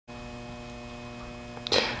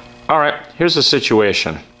Alright, here's the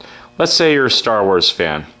situation. Let's say you're a Star Wars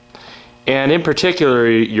fan, and in particular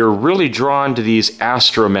you're really drawn to these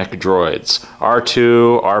astromech droids,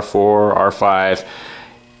 R2, R4, R5,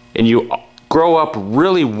 and you grow up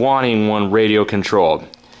really wanting one radio controlled.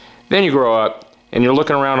 Then you grow up and you're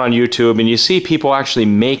looking around on YouTube and you see people actually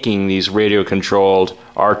making these radio controlled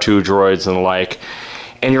R2 droids and the like,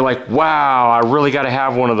 and you're like, wow, I really got to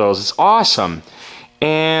have one of those. It's awesome.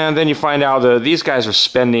 And then you find out that these guys are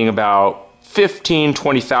spending about $15,000 to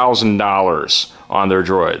 $20,000 on their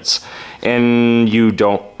droids, and you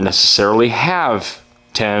don't necessarily have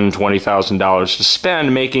 $10,000 to $20,000 to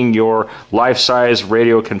spend making your life-size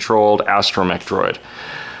radio-controlled astromech droid.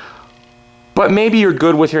 But maybe you're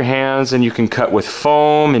good with your hands and you can cut with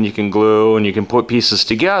foam and you can glue and you can put pieces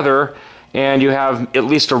together, and you have at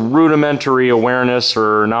least a rudimentary awareness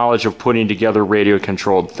or knowledge of putting together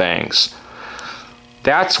radio-controlled things.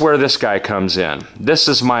 That's where this guy comes in. This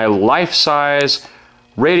is my life-size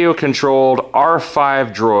radio-controlled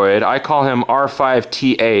R5 droid. I call him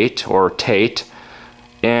R5T8 or Tate,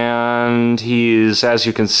 and he's, as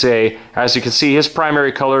you can see, his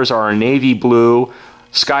primary colors are navy blue,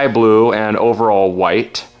 sky blue, and overall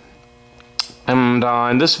white. And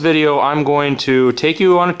in this video, I'm going to take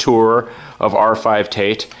you on a tour of R5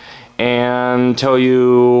 Tate and tell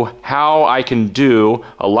you how I can do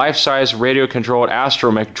a life-size radio-controlled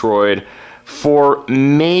astromech droid for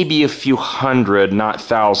maybe a few hundred, not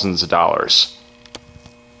thousands of dollars.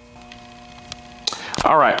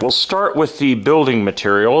 Alright, we'll start with the building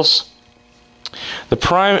materials. The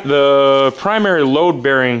primary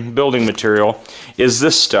load-bearing building material is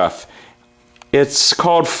this stuff. It's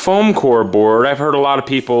called foam core board. I've heard a lot of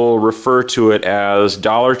people refer to it as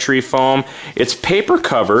Dollar Tree foam. It's paper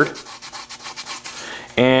covered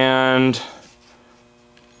and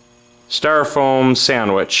styrofoam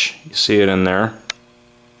sandwich. You see it in there.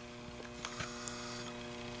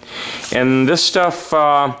 And this stuff,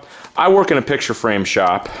 I work in a picture frame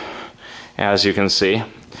shop, as you can see.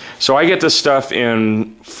 So I get this stuff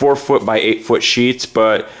in 4-foot by 8-foot sheets,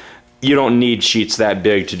 but you don't need sheets that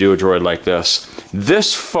big to do a droid like this.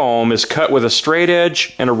 This foam is cut with a straight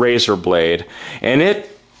edge and a razor blade, and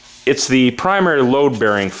it's the primary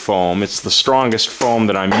load-bearing foam. It's the strongest foam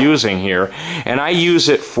that I'm using here, and I use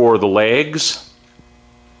it for the legs,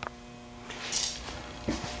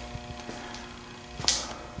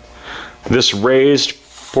 this raised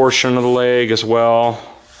portion of the leg as well,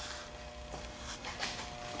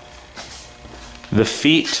 the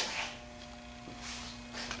feet,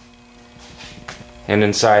 and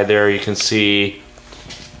inside there you can see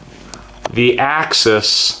the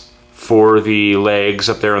axis for the legs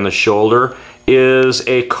up there on the shoulder is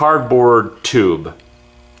a cardboard tube,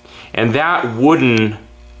 and that wooden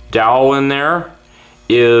dowel in there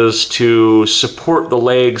is to support the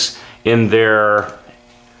legs in their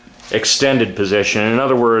extended position. In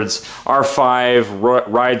other words, R5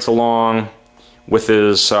 rides along with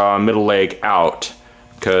his middle leg out,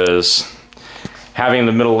 because having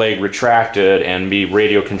the middle leg retracted and be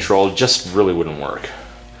radio controlled just really wouldn't work.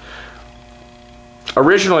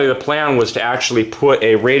 Originally the plan was to actually put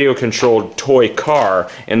a radio controlled toy car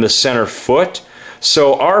in the center foot,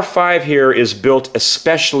 so R5 here is built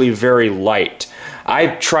especially very light.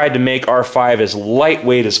 I tried to make R5 as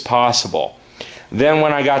lightweight as possible. Then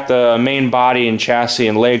when I got the main body and chassis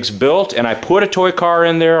and legs built and I put a toy car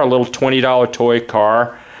in there, a little $20 toy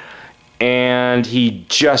car, and he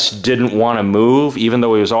just didn't want to move even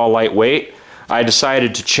though he was all lightweight, I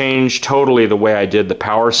decided to change totally the way I did the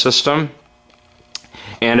power system.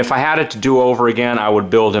 And if I had it to do over again, I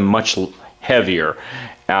would build him much heavier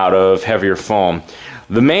out of heavier foam.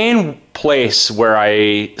 The main place where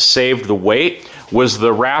I saved the weight was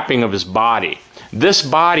the wrapping of his body. This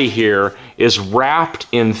body here is wrapped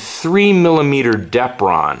in 3mm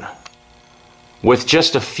Depron with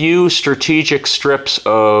just a few strategic strips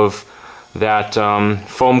of that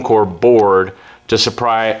foam core board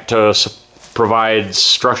to provide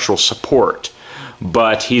structural support.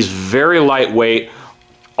 But he's very lightweight.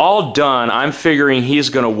 All done, I'm figuring he's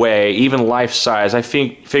going to weigh, even life size, I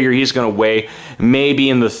figure he's going to weigh maybe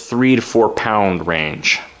in the 3 to 4 pound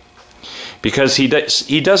range. Because he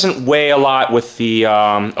doesn't weigh a lot with the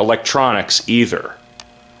electronics either,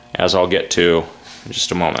 as I'll get to in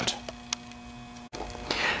just a moment.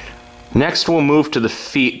 Next we'll move to the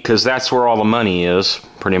feet, because that's where all the money is,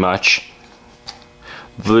 pretty much.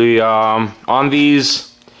 On these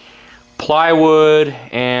plywood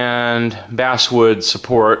and basswood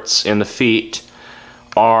supports in the feet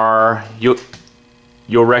are,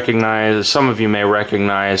 you'll recognize, some of you may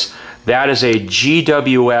recognize, that is a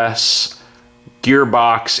GWS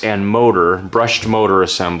gearbox and motor, brushed motor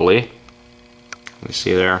assembly. You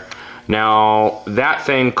see there. Now that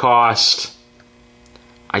thing cost,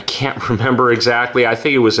 I can't remember exactly, I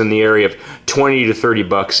think it was in the area of 20 to 30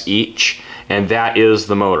 bucks each, and that is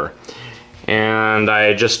the motor. And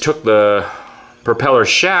I just took the propeller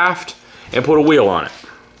shaft and put a wheel on it.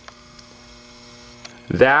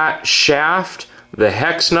 That shaft, the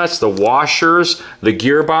hex nuts, the washers, the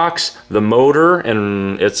gearbox, the motor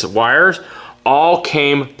and its wires all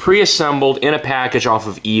came pre-assembled in a package off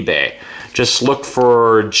of eBay. Just look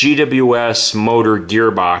for GWS motor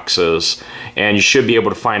gearboxes and you should be able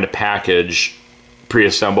to find a package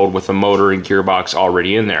pre-assembled with the motor and gearbox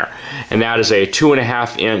already in there. And that is a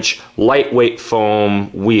 2.5-inch lightweight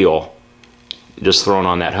foam wheel just thrown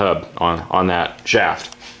on that hub, on that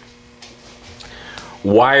shaft.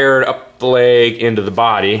 Wired up the leg into the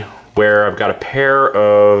body, where I've got a pair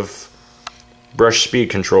of brush speed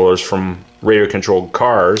controllers from radio controlled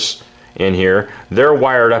cars in here. They're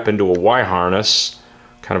wired up into a Y harness,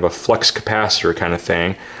 kind of a flux capacitor kind of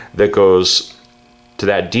thing, that goes to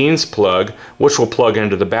that Dean's plug, which will plug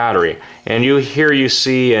into the battery. And here you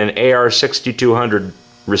see an AR6200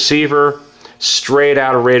 receiver straight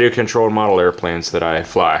out of radio controlled model airplanes that I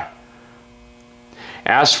fly.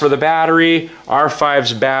 As for the battery,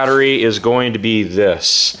 R5's battery is going to be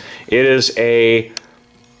this. It is a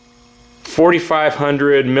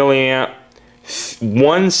 4500 milliamp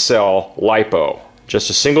one cell LiPo, just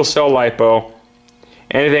a single cell LiPo.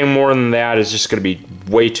 Anything more than that is just going to be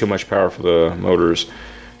way too much power for the motors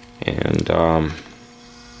and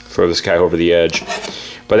throw this guy over the edge.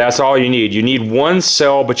 But that's all you need. You need one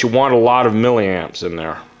cell, but you want a lot of milliamps in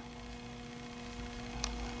there.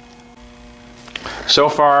 So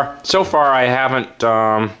far I haven't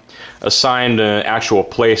assigned an actual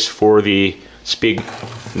place for the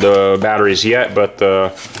batteries yet, but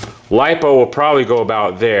the LiPo will probably go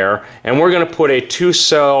about there, and we're going to put a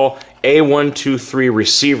 2-cell A123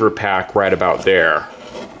 receiver pack right about there.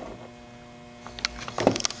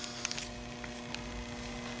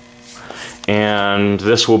 And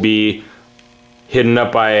this will be hidden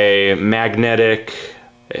up by a magnetic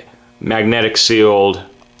sealed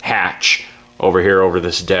hatch over here over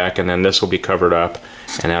this deck, and then this will be covered up,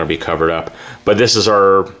 and that'll be covered up. But this is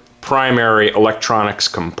our primary electronics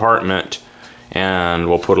compartment, and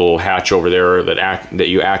we'll put a little hatch over there that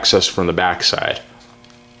you access from the back side.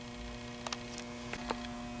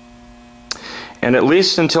 And at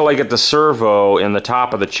least until I get the servo in the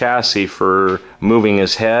top of the chassis for moving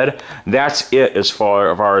his head, that's it as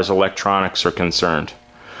far as electronics are concerned.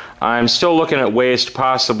 I'm still looking at ways to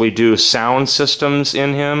possibly do sound systems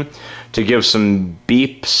in him to give some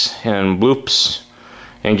beeps and bloops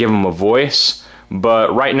and give him a voice.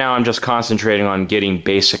 But right now I'm just concentrating on getting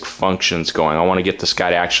basic functions going. I want to get this guy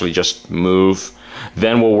to actually just move.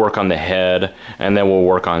 Then we'll work on the head, and then we'll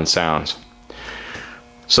work on sounds.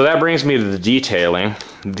 So that brings me to the detailing.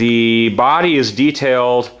 The body is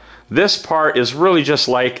detailed. This part is really just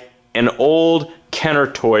like an old Kenner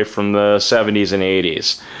toy from the 70s and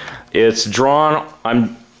 80s. It's drawn,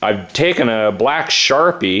 I've taken a black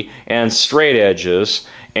Sharpie and straight edges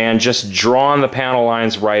and just drawn the panel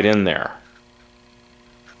lines right in there.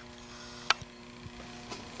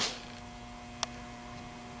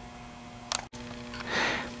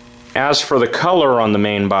 As for the color on the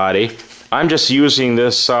main body, I'm just using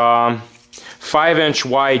this 5-inch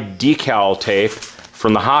wide decal tape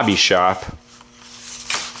from the hobby shop.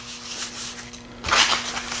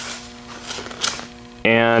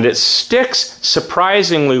 And it sticks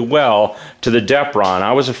surprisingly well to the Depron.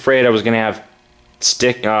 I was afraid I was going to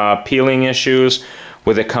have peeling issues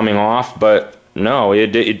with it coming off, but no,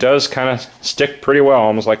 it does kind of stick pretty well,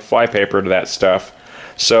 almost like flypaper to that stuff.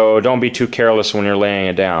 So don't be too careless when you're laying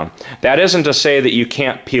it down. That isn't to say that you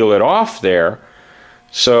can't peel it off there.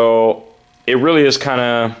 So it really is kind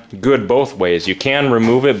of good both ways. You can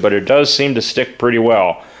remove it, but it does seem to stick pretty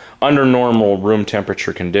well under normal room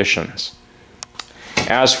temperature conditions.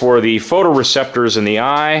 As for the photoreceptors in the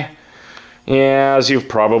eye, yeah, as you've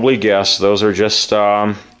probably guessed, those are just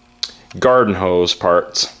garden hose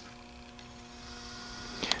parts.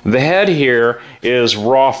 The head here is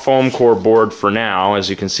raw foam core board for now, as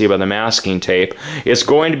you can see by the masking tape. It's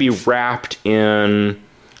going to be wrapped in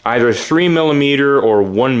either 3mm or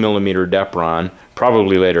 1mm Depron,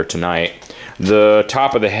 probably later tonight. The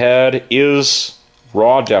top of the head is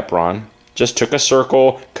raw Depron. Just took a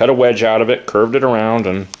circle, cut a wedge out of it, curved it around,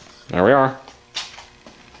 and there we are.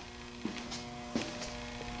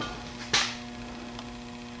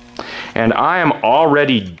 And I am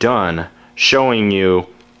already done showing you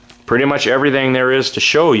pretty much everything there is to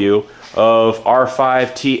show you of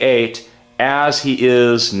R5 T8 as he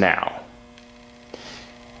is now.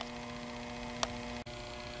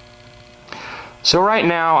 So right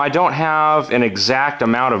now I don't have an exact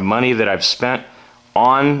amount of money that I've spent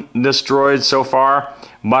on this droid so far,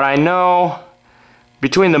 but I know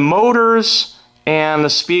between the motors and the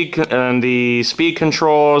speed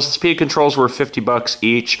controls, the speed controls were $50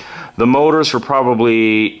 each. The motors were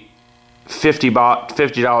probably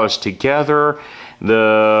 $50 together.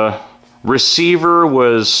 The receiver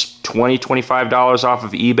was $25 off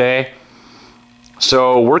of eBay.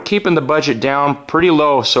 So we're keeping the budget down pretty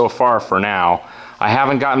low so far for now. I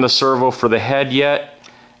haven't gotten the servo for the head yet,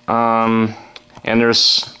 and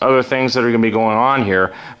there's other things that are going to be going on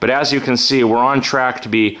here. But as you can see, we're on track to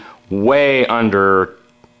be way under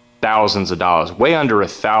thousands of dollars, way under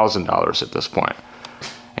 $1,000 at this point.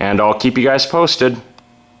 And I'll keep you guys posted.